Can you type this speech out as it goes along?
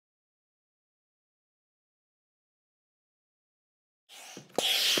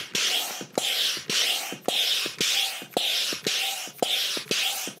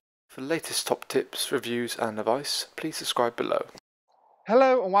For the latest top tips, reviews and advice, please subscribe below.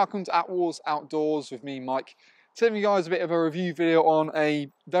 Hello and welcome to Attwoolls Outdoors with me, Mike. Telling you guys a bit of a review video on a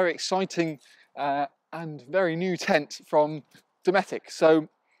very exciting and very new tent from Dometic. So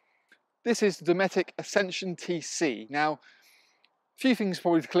this is the Dometic Ascension TC. Now, a few things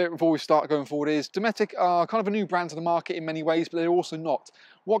probably to clear up before we start going forward is Dometic are kind of a new brand to the market in many ways, but they're also not.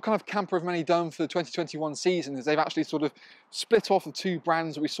 What kind of camper have many done for the 2021 season is they've actually sort of split off the two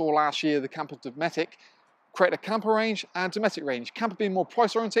brands that we saw last year, the camper Dometic, create a camper range and Dometic range. Camper being more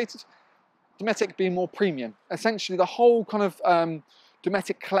price orientated, Dometic being more premium. Essentially the whole kind of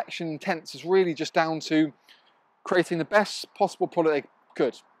Dometic collection tents is really just down to creating the best possible product they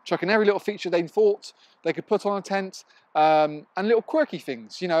could. Chucking every little feature they thought they could put on a tent, and little quirky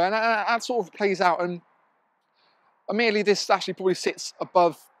things, you know, and that sort of plays out. And immediately this actually probably sits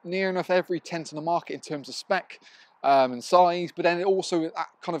above near enough every tent in the market in terms of spec and size, but then it also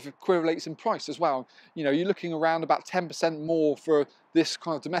kind of equivalates in price as well. You know, you're looking around about 10% more for this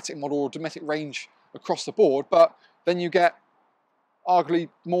kind of Dometic model or Dometic range across the board, but then you get arguably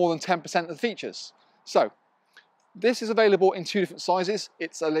more than 10% of the features. So this is available in two different sizes.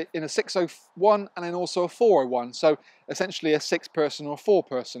 It's in a 601 and then also a 401. So essentially a 6-person or a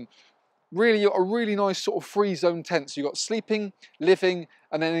 4-person. Really a really nice sort of free zone tent. So you've got sleeping, living,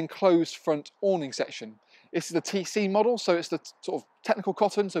 and then an enclosed front awning section. This is the TC model, so it's the sort of technical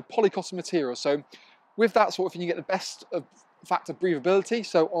cotton, so Polycotton material. So with that sort of thing, you get the best of factor breathability.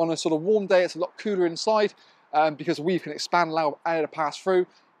 So on a sort of warm day, it's a lot cooler inside because the weave can expand, allow air to pass through.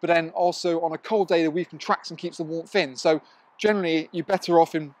 But then also on a cold day, the weave contracts and keeps the warmth in. So generally, you're better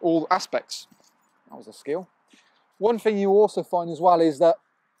off in all aspects. That was a skill. One thing you also find as well is that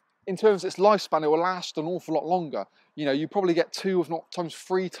in terms of its lifespan, it will last an awful lot longer. You know, you probably get 2, if not times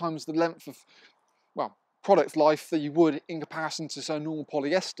 3 times the length of, well, product life that you would in comparison to say normal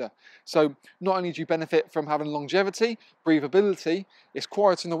polyester. So not only do you benefit from having longevity, breathability, it's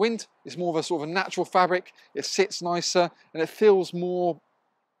quieter in the wind, it's more of a sort of a natural fabric, it sits nicer, and it feels more,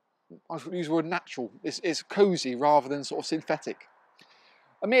 I should use the word natural, it's cozy rather than sort of synthetic.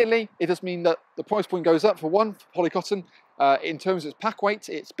 Immediately, it does mean that the price point goes up for one, for Polycotton. In terms of its pack weight,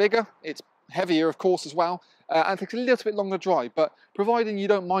 it's bigger, it's heavier of course as well, and it takes a little bit longer to dry, but providing you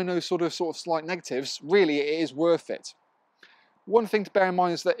don't mind those sort of slight negatives, really it is worth it. One thing to bear in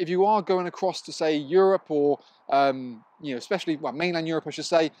mind is that if you are going across to say Europe or, you know, especially, well, mainland Europe I should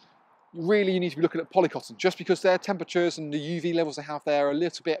say, really you need to be looking at Polycotton, just because their temperatures and the UV levels they have there are a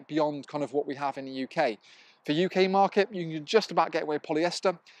little bit beyond kind of what we have in the UK. For UK market, you can just about get away with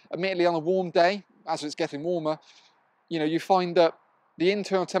polyester. Admittedly, on a warm day, as it's getting warmer, you know, you find that the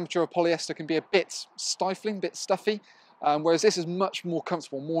internal temperature of polyester can be a bit stifling, a bit stuffy, whereas this is much more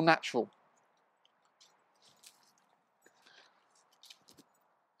comfortable, more natural.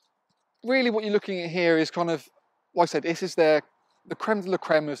 Really what you're looking at here is kind of, like I said, this is the creme de la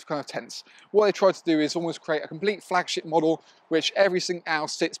creme of kind of tents. What they try to do is almost create a complete flagship model which everything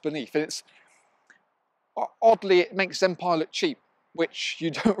else sits beneath. And it's oddly, it makes Empire look cheap, which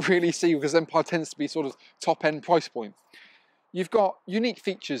you don't really see because Empire tends to be sort of top-end price point. You've got unique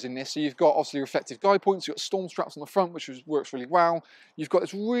features in this, so you've got obviously reflective guide points, you've got storm straps on the front, which works really well. You've got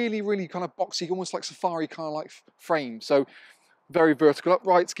this really kind of boxy, almost like safari kind of like frame. So very vertical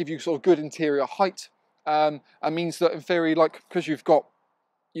uprights, give you sort of good interior height. And means that in theory, like, because you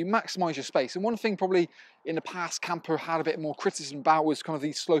maximise your space. And one thing probably in the past camper had a bit more criticism about was kind of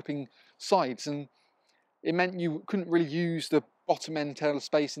these sloping sides, and it meant you couldn't really use the bottom end tail of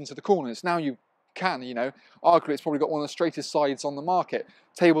space into the corners. Now you can, you know. Arguably it's probably got one of the straightest sides on the market.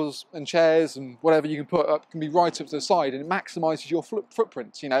 Tables and chairs and whatever you can put up can be right up to the side, and it maximises your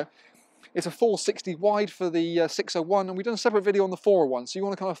footprint, you know. It's a 460 wide for the 601, and we've done a separate video on the 401, so you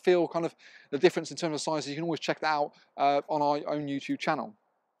want to kind of feel kind of the difference in terms of sizes. You can always check that out on our own YouTube channel.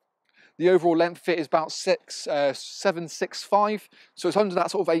 The overall length fit is about 765, so it's under that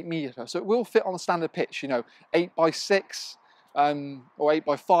sort of 8 metre. So it will fit on a standard pitch, you know, 8 by 6 or 8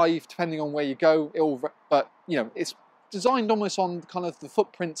 by 5, depending on where you go. But you know, it's designed almost on kind of the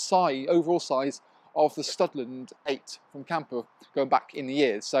footprint size, overall size of the Studland 8 from camper going back in the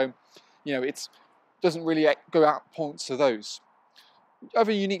years. So you know, it doesn't really go out points to those.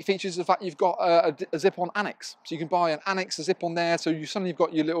 Other unique features is the fact you've got a zip-on annex. So you can buy an annex, a zip-on there, so you suddenly have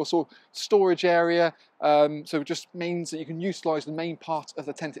got your little sort of storage area, so it just means that you can utilise the main part of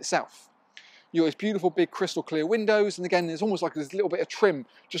the tent itself. You've got these beautiful big crystal clear windows, and again, there's almost like this little bit of trim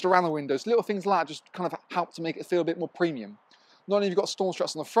just around the windows. Little things like that just kind of help to make it feel a bit more premium. Not only have you got storm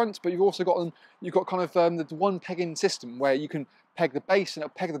straps on the front, but you've also got kind of the one peg-in system where you can peg the base and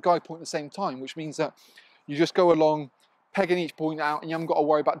it'll peg the guide point at the same time, which means that you just go along pegging each point out and you haven't got to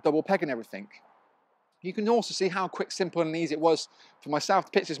worry about double pegging everything. You can also see how quick, simple and easy it was for myself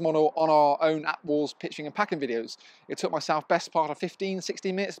to pitch this model on our own Attwoolls pitching and packing videos. It took myself best part of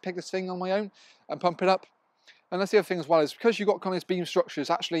 15-16 minutes to peg this thing on my own and pump it up. And that's the other thing as well, is because you've got kind of this beam structures,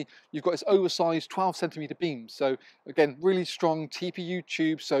 actually you've got this oversized 12cm beam. So again, really strong TPU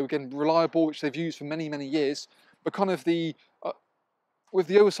tubes, so again, reliable, which they've used for many, many years. But kind of the with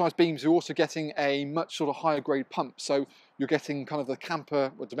the oversized beams, you're also getting a much sort of higher grade pump. So you're getting kind of the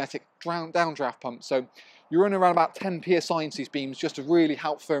Camper or Dometic downdraft pump. So you're running around about 10 psi into these beams just to really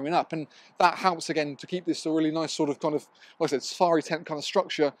help firming up. And that helps again to keep this a really nice sort of kind of, like I said, safari tent kind of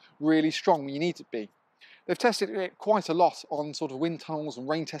structure really strong when you need it to be. They've tested it quite a lot on sort of wind tunnels and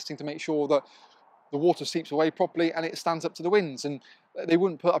rain testing to make sure that the water seeps away properly and it stands up to the winds. And they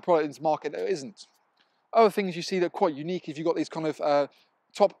wouldn't put a product into market that isn't. Other things you see that are quite unique is you've got these kind of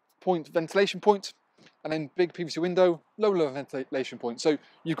top point ventilation point, and then big PVC window, low ventilation point. So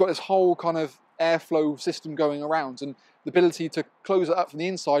you've got this whole kind of airflow system going around, and the ability to close it up from the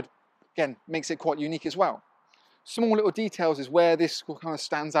inside, again, makes it quite unique as well. Small little details is where this kind of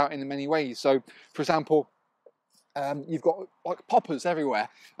stands out in many ways. So, for example, you've got like poppers everywhere.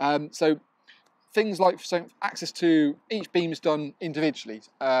 So things like access to each beam is done individually,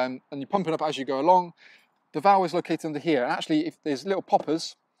 and you're pumping up as you go along. The valve is located under here, and actually if there's little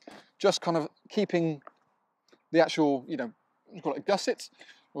poppers, just kind of keeping the actual, you know, you've got a gusset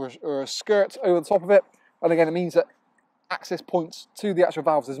or a skirt over the top of it, and again it means that access points to the actual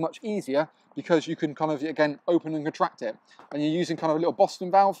valves is much easier because you can kind of, again, open and contract it, and you're using kind of a little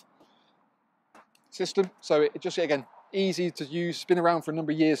Boston valve system, so it just, again, easy to use, it's been around for a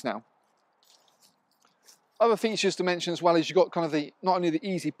number of years now. Other features to mention as well is you've got kind of the, not only the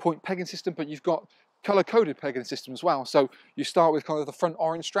easy point pegging system, but you've got color-coded pegging system as well. So you start with kind of the front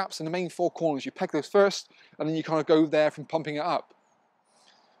orange straps and the main four corners, you peg those first, and then you kind of go there from pumping it up.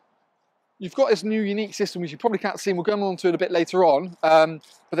 You've got this new unique system, which you probably can't see, and we'll go on to it a bit later on,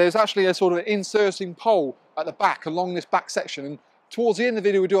 but there's actually a sort of inserting pole at the back along this back section, and towards the end of the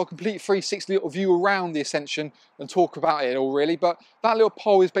video we'll do a complete 360 little view around the Ascension and talk about it all really, but that little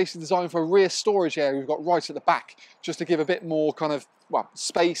pole is basically designed for a rear storage area we've got right at the back, just to give a bit more kind of, well,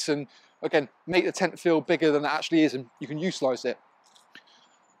 space and again, make the tent feel bigger than it actually is, and you can utilise it.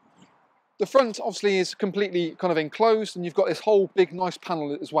 The front obviously is completely kind of enclosed, and you've got this whole big nice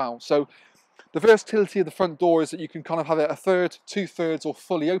panel as well. So the versatility of the front door is that you can kind of have it a third, 2/3 or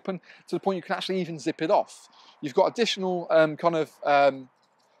fully open to the point you can actually even zip it off. You've got additional kind of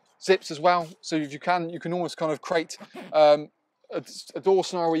zips as well, so if you can almost kind of create a door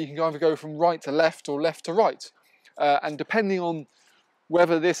scenario where you can either go from right to left or left to right, and depending on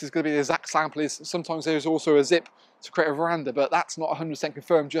whether this is going to be the exact sample, is sometimes there's also a zip to create a veranda, but that's not 100%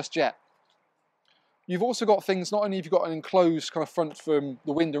 confirmed just yet. You've also got things, not only have you got an enclosed kind of front from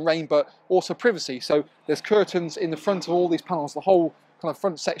the wind and rain, but also privacy. So there's curtains in the front of all these panels, the whole kind of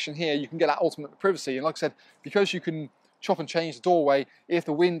front section here, you can get that ultimate privacy. And like I said, because you can chop and change the doorway, if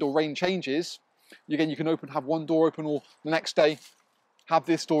the wind or rain changes, again, you can have one door open, or the next day have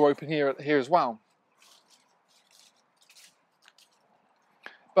this door open here as well.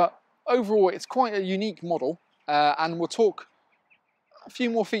 But overall, it's quite a unique model, and we'll talk a few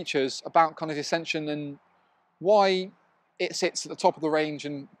more features about kind of the Ascension and why it sits at the top of the range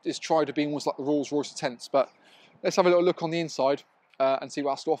and is tried to be almost like the Rolls-Royce of tents. But let's have a little look on the inside and see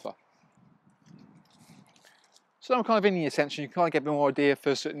what else to offer. So now we're kind of in the Ascension, you kind of get a bit more idea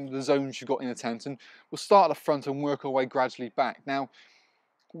for certain the zones you've got in the tent, and we'll start at the front and work our way gradually back. Now,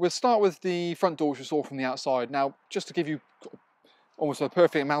 we'll start with the front door, which we saw from the outside. Now, just to give you almost a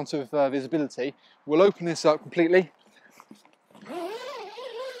perfect amount of visibility, we'll open this up completely.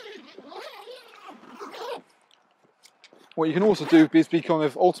 What you can also do is be kind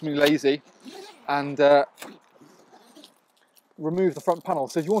of ultimately lazy and remove the front panel.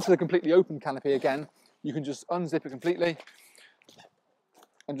 So if you wanted a completely open canopy again, you can just unzip it completely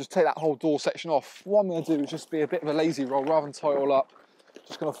and just take that whole door section off. What I'm going to do is just be a bit of a lazy roll rather than tie it all up.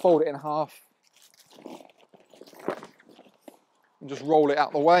 Just going to fold it in half and just roll it out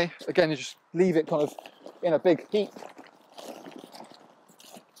of the way. Again, you just leave it kind of in a big heap.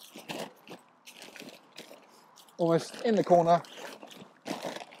 Almost in the corner,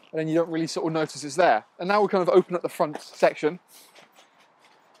 and then you don't really sort of notice it's there. And now we kind of open up the front section.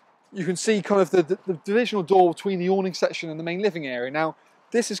 You can see kind of the divisional door between the awning section and the main living area. Now,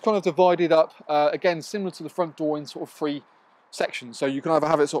 this is kind of divided up, again, similar to the front door in sort of 3 sections. So you can either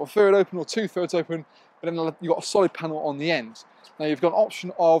have it sort of 1/3 open or 2/3 open, but then you've got a solid panel on the end. Now you've got an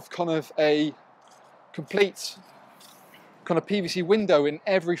option of kind of a complete kind of PVC window in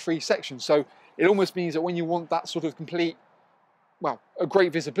every 3 sections. So it almost means that when you want that sort of complete, well, a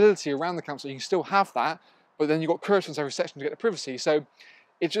great visibility around the campsite, you can still have that, but then you've got curtains every section to get the privacy. So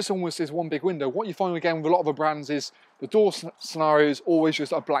it just almost is one big window. What you find again with a lot of the brands is the door scenario is always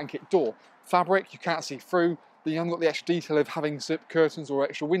just a blanket door. Fabric, you can't see through, but you haven't got the extra detail of having zip curtains or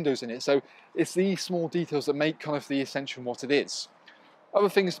extra windows in it. So it's these small details that make kind of the Ascension what it is. Other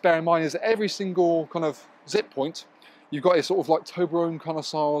things to bear in mind is that every single kind of zip point, you've got a sort of like Toblerone kind of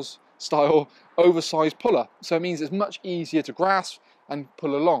style oversized puller. So it means it's much easier to grasp and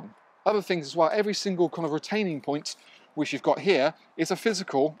pull along. Other things as well, every single kind of retaining point which you've got here is a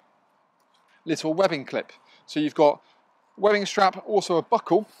physical little webbing clip. So you've got webbing strap, also a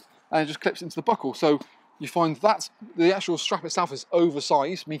buckle, and it just clips into the buckle. So you find that the actual strap itself is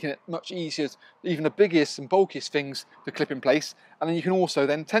oversized, making it much easier, even the biggest and bulkiest things to clip in place, and then you can also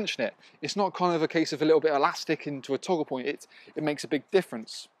then tension it. It's not kind of a case of a little bit of elastic into a toggle point, it makes a big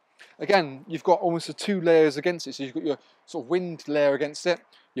difference. Again, you've got almost the 2 layers against it, so you've got your sort of wind layer against it,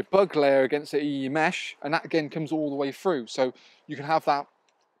 your bug layer against it, your mesh, and that again comes all the way through. So you can have that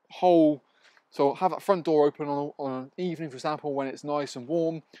whole, so have that front door open on an evening, for example, when it's nice and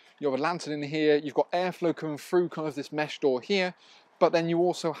warm. You have a lantern in here, you've got airflow coming through kind of this mesh door here, but then you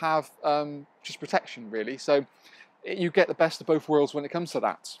also have just protection really. So you get the best of both worlds when it comes to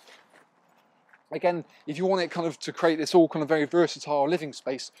that. Again, if you want it kind of to create this all kind of very versatile living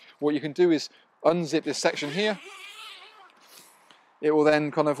space, what you can do is unzip this section here. It will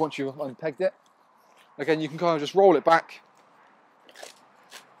then kind of, once you've unpegged it, again you can kind of just roll it back,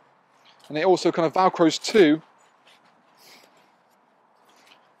 and it also kind of velcros to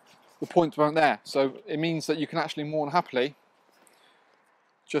the point around there. So it means that you can actually more than happily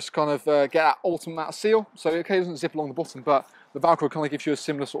just kind of get that ultimate seal. So okay, it doesn't zip along the bottom, but the velcro kind of gives you a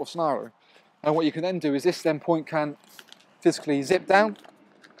similar sort of scenario. And what you can then do is this then point can physically zip down.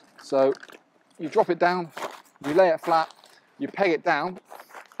 So you drop it down, you lay it flat, you peg it down,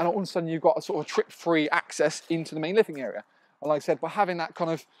 and all of a sudden you've got a sort of trip-free access into the main living area. And like I said, by having that kind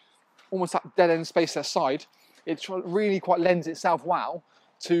of almost that dead-end space aside, it really quite lends itself well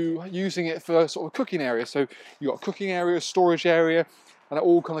to using it for sort of a cooking area. So you've got a cooking area, storage area, and it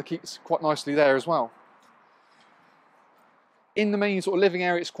all kind of keeps quite nicely there as well. In the main sort of living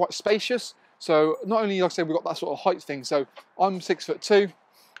area, it's quite spacious. So not only, like I said, we've got that sort of height thing. So I'm 6'2", and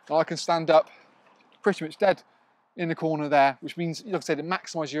I can stand up pretty much dead in the corner there, which means, like I said, it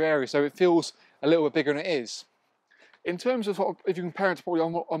maximises your area, so it feels a little bit bigger than it is. In terms of, sort of if you compare it to probably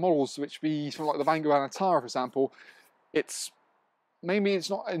our models, which be from like the Vanguard and Tara, for example, it's maybe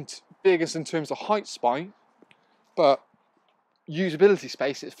it's not biggest in terms of height spine, but usability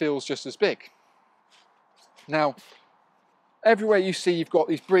space, it feels just as big. Now, everywhere you see you've got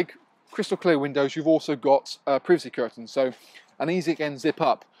these big crystal clear windows, you've also got privacy curtains, so and these again zip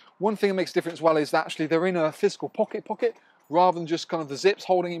up. One thing that makes a difference as well is that actually they're in a physical pocket rather than just kind of the zips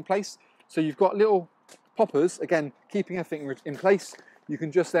holding in place. So you've got little poppers, again, keeping everything in place. You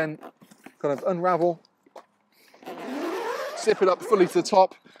can just then kind of unravel, zip it up fully to the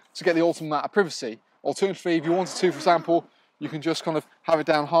top to get the ultimate amount of privacy. Alternatively, if you wanted to, for example, you can just kind of have it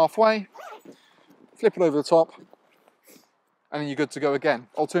down halfway, flip it over the top, and then you're good to go again.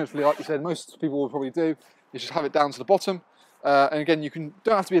 Alternatively, like you said, most people will probably do, is just have it down to the bottom. And again, you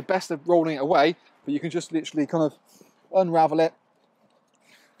don't have to be the best at rolling it away, but you can just literally kind of unravel it,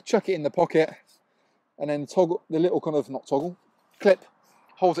 chuck it in the pocket, and then toggle the little kind of, not toggle, clip,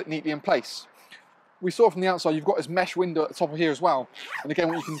 holds it neatly in place. We saw from the outside, you've got this mesh window at the top of here as well. And again,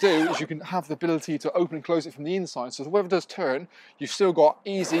 what you can do is you can have the ability to open and close it from the inside. So if the weather does turn, you've still got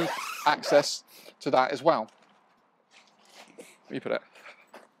easy access to that as well. Where you put it?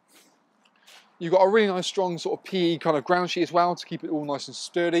 You've got a really nice strong sort of PE kind of ground sheet as well to keep it all nice and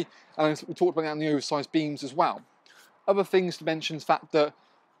sturdy. And we talked about that in the oversized beams as well. Other things to mention is the fact that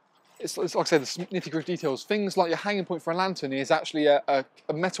it's like I said, the nitty-gritty details. Things like your hanging point for a lantern is actually a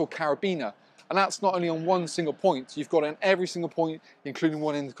metal carabiner. And that's not only on one single point, you've got it on every single point, including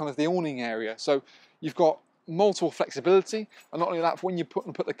one in kind of the awning area. So you've got multiple flexibility, and not only that, when you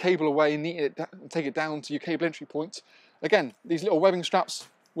put the cable away and take it down to your cable entry point, again, these little webbing straps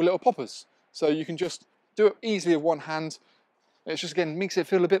with little poppers. So you can just do it easily with one hand. It's just, again, makes it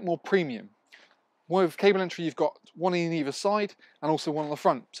feel a bit more premium. With cable entry, you've got one in either side and also one on the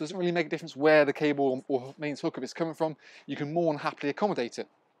front. So it doesn't really make a difference where the cable or mains hookup is coming from. You can more than happily accommodate it.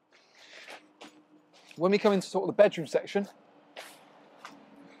 When we come into sort of the bedroom section,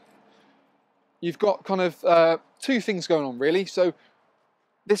 you've got kind of two things going on really. So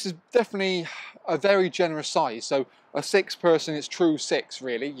this is definitely a very generous size. So a 6 person, it's true 6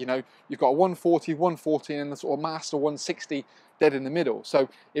 really. You know, you've got a 140, 140 and a sort of master 160 dead in the middle. So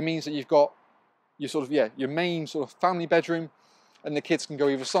it means that you've got your sort of, yeah, your main sort of family bedroom, and the kids can go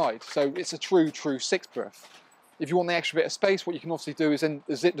either side. So it's a true 6 berth. If you want the extra bit of space, what you can obviously do is then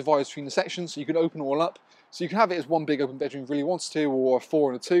the zip dividers between the sections, so you can open all up. So you can have it as one big open bedroom if you really wants to, or a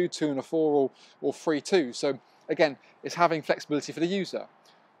 4 and a 2, 2 and a 4, or 3 2. So again, it's having flexibility for the user.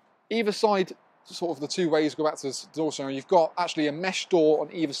 Either side, sort of the two ways, go back to the door scenario, you've got actually a mesh door on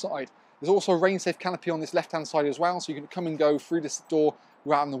either side. There's also a rain-safe canopy on this left-hand side as well, so you can come and go through this door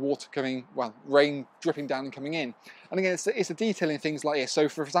without the water coming, well, rain dripping down and coming in. And again, it's the detailing things like this. So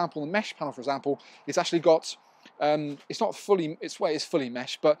for example, the mesh panel, for example, it's actually got, it's not fully, it's fully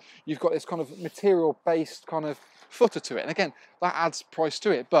mesh, but you've got this kind of material-based kind of footer to it. And again, that adds price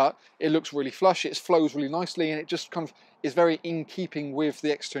to it, but it looks really flush, it flows really nicely, and it just kind of is very in keeping with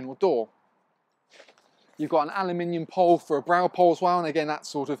the external door. You've got an aluminium pole for a brow pole as well, and again, that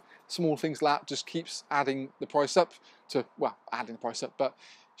sort of small things like that just keeps adding the price up to, well, adding the price up, but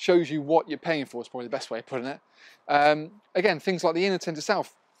shows you what you're paying for is probably the best way of putting it. Again, things like the inner tent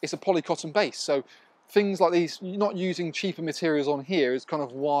itself, it's a polycotton base, so things like these, you're not using cheaper materials on here is kind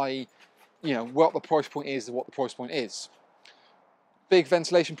of why, you know, what the price point is and what the price point is. Big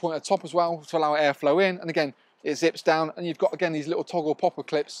ventilation point at the top as well to allow airflow in, and again, it zips down, and you've got, again, these little toggle popper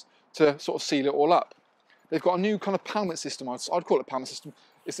clips to sort of seal it all up. They've got a new kind of palmet system, I'd call it a palmet system.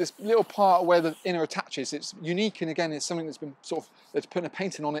 It's this little part where the inner attaches. It's unique, and again, it's something that's been sort of, that's putting a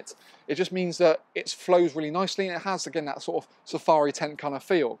painting on it. It just means that it flows really nicely, and it has, again, that sort of safari tent kind of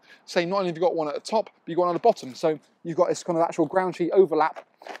feel. Say, not only have you got one at the top, but you've got one at the bottom. So you've got this kind of actual ground sheet overlap.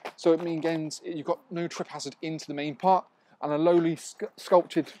 So it means, again, you've got no trip hazard into the main part, and a lowly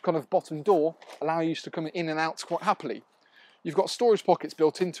sculpted kind of bottom door allow you to come in and out quite happily. You've got storage pockets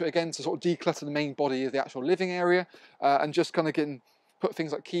built into it, again, to sort of declutter the main body of the actual living area, and just kind of put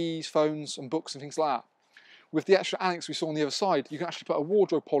things like keys, phones, and books and things like that. With the extra annex we saw on the other side, you can actually put a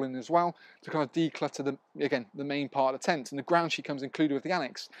wardrobe pole in as well to kind of declutter the main part of the tent, and the ground sheet comes included with the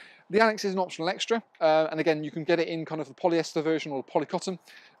annex. The annex is an optional extra, and again, you can get it in kind of the polyester version or polycotton,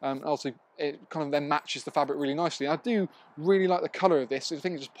 and also it kind of then matches the fabric really nicely. And I do really like the colour of this. I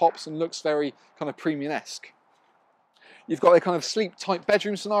think it just pops and looks very kind of premium-esque. You've got a kind of sleep type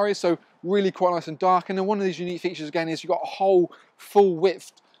bedroom scenario, so really quite nice and dark. And then one of these unique features again is you've got a whole full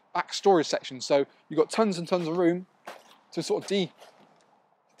width back storage section. So you've got tons and tons of room to sort of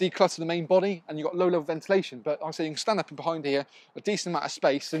declutter the main body, and you've got low level ventilation. But like I say, you can stand up and behind here, a decent amount of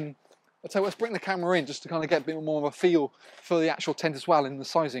space. And I'll tell you what, let's bring the camera in just to kind of get a bit more of a feel for the actual tent as well and the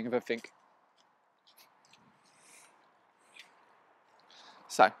sizing of everything.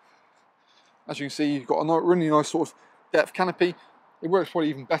 So, as you can see, you've got a really nice sort of depth canopy. It works probably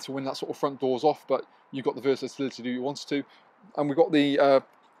even better when that sort of front door's off, but you've got the versatility to do what you want to. And we've got the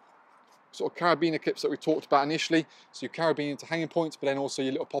sort of carabiner clips that we talked about initially. So your carabiner into hanging points, but then also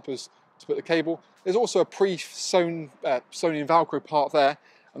your little poppers to put the cable. There's also a pre-sewn Sony and Velcro part there,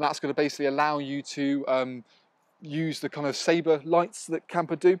 and that's going to basically allow you to use the kind of saber lights that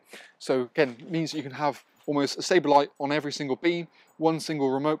camper do. So again, it means that you can have almost a saber light on every single beam, one single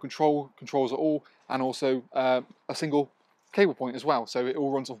remote control controls it all, and also a single cable point as well, so it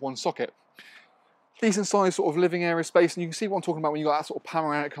all runs off one socket. Decent sized sort of living area space, and you can see what I'm talking about when you've got that sort of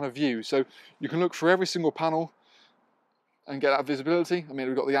panoramic kind of view. So you can look through every single panel and get that visibility. I mean,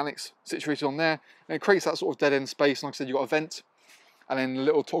 we've got the annex situated on there, and it creates that sort of dead end space. And like I said, you've got a vent, and then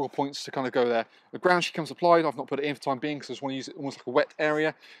little toggle points to kind of go there. The ground sheet comes applied. I've not put it in for the time being because I just want to use it almost like a wet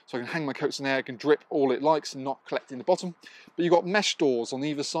area, so I can hang my coats in there, it can drip all it likes and not collect in the bottom. But you've got mesh doors on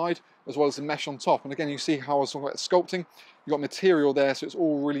either side, as well as the mesh on top. And again, you see how I was talking about the sculpting. You've got material there, so it's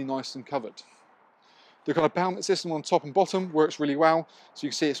all really nice and covered. The kind of palmet system on top and bottom works really well, so you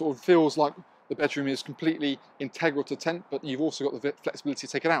can see it sort of feels like the bedroom is completely integral to the tent, but you've also got the flexibility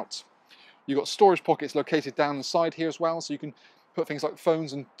to take it out. You've got storage pockets located down the side here as well, so you can put things like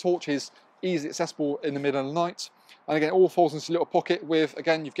phones and torches easily accessible in the middle of the night. And again, it all falls into a little pocket with,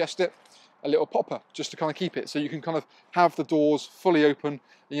 again, you've guessed it, a little popper just to kind of keep it. So you can kind of have the doors fully open, and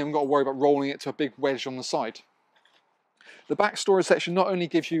you haven't got to worry about rolling it to a big wedge on the side. The back storage section not only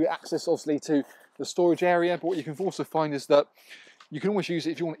gives you access, obviously, to the storage area, but what you can also find is that you can always use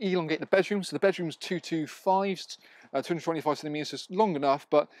it if you want to elongate the bedroom. So the bedroom's 225 centimeters, is long enough,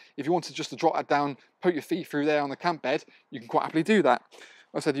 but if you wanted just to drop that down, poke your feet through there on the camp bed, you can quite happily do that.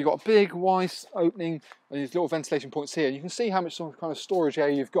 Like I said, you've got a big wide opening and these little ventilation points here. You can see how much sort of kind of storage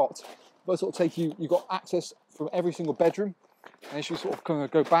area you've got. But sort of take you, you've got access from every single bedroom, and as you sort of kind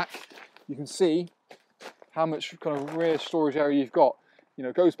of go back, you can see how much kind of rear storage area you've got. You know,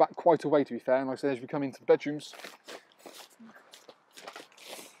 it goes back quite a way, to be fair. And like I said, as we come into the bedrooms,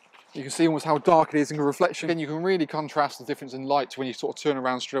 you can see almost how dark it is in the reflection. Again, you can really contrast the difference in light when you sort of turn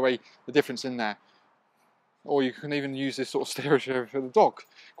around straight away, the difference in there. Or you can even use this sort of stereo for the dog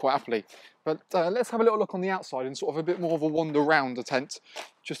quite happily. But let's have a little look on the outside and sort of a bit more of a wander around the tent,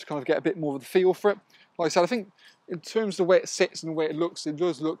 just to kind of get a bit more of the feel for it. Like I said, I think in terms of the way it sits and the way it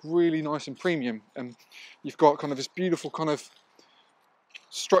does look really nice and premium. And you've got kind of this beautiful kind of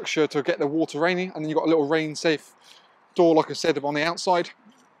structure to get the water raining, and then you've got a little rain safe door, like I said, on the outside.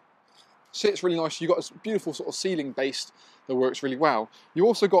 Sits really nice. You've got this beautiful sort of ceiling base that works really well. You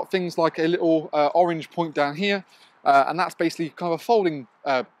also got things like a little orange point down here, and that's basically kind of a folding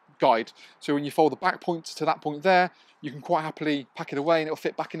guide. So when you fold the back point to that point there, you can quite happily pack it away and it'll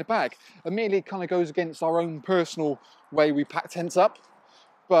fit back in the bag. Admittedly, it kind of goes against our own personal way we pack tents up,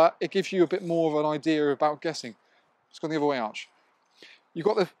 but it gives you a bit more of an idea about guessing. It's gone the other way, Arch. You've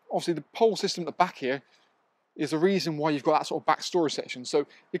got obviously the pole system at the back here is the reason why you've got that sort of back storage section. So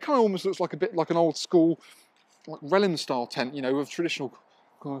it kind of almost looks like a bit like an old school, like Relin style tent, you know, with traditional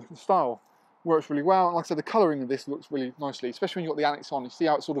kind of style. Works really well. And like I said, the colouring of this looks really nicely, especially when you've got the Awnings on. You see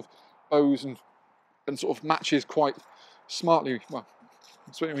how it sort of bows and sort of matches quite smartly. Well,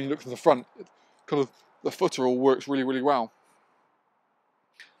 especially when you look from the front, kind of the footer all works really, really well.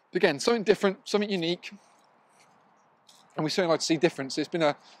 But again, something different, something unique. And we certainly like to see difference. It's been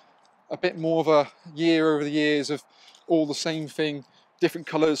a bit more of a year over the years of all the same thing, different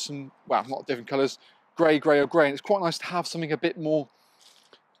colours, and well, not different colours, grey, grey or grey. And it's quite nice to have something a bit more,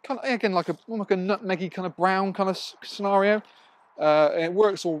 kind of again like a nutmeggy kind of brown kind of scenario. And it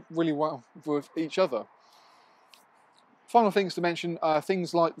works all really well with each other. Final things to mention,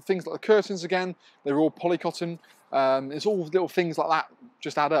 things like the curtains again. They're all Polycotton. It's all little things like that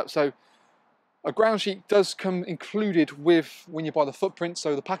just add up. So a ground sheet does come included with when you buy the footprint.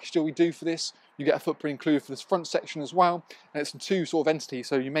 So the package deal we do for this, you get a footprint included for this front section as well. And it's in two sort of entities,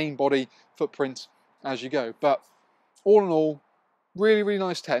 so your main body, footprint as you go. But all in all, really, really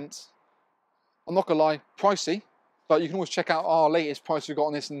nice tent. I'm not gonna lie, pricey, but you can always check out our latest price we've got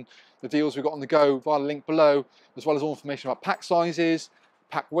on this and the deals we've got on the go via the link below, as well as all information about pack sizes,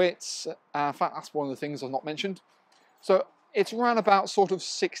 pack widths. In fact, that's one of the things I've not mentioned. So it's around about sort of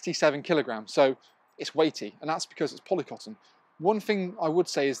 67 kilograms, so it's weighty, and that's because it's Polycotton. One thing I would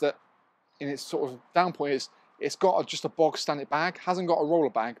say is that in its sort of down point is it's got just a bog standard bag, hasn't got a roller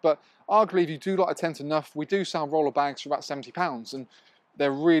bag, but arguably if you do like a tent enough, we do sell roller bags for about £70, and they're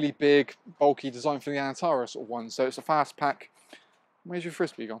really big, bulky, designed for the Anatara sort of ones, so it's a fast pack. Where's your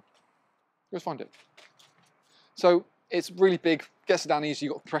frisbee gone? Go find it. So it's really big, gets it down easy,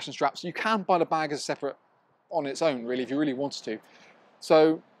 you've got compression straps. You can buy the bag as a separate on its own, really, if you really wanted to.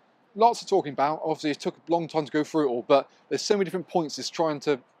 So lots of talking about. Obviously, it took a long time to go through it all, but there's so many different points it's trying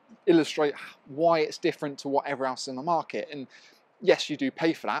to illustrate why it's different to whatever else in the market. And yes, you do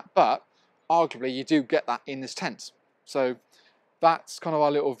pay for that, but arguably you do get that in this tent. So that's kind of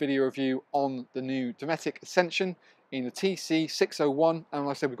our little video review on the new Dometic Ascension in the TC 601, and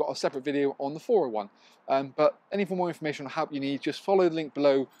like I said, we've got a separate video on the 401. But any more information or help you need, just follow the link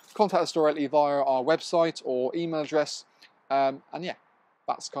below, contact us directly via our website or email address, and yeah,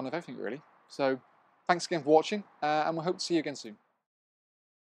 that's kind of everything really. So thanks again for watching, and we hope to see you again soon.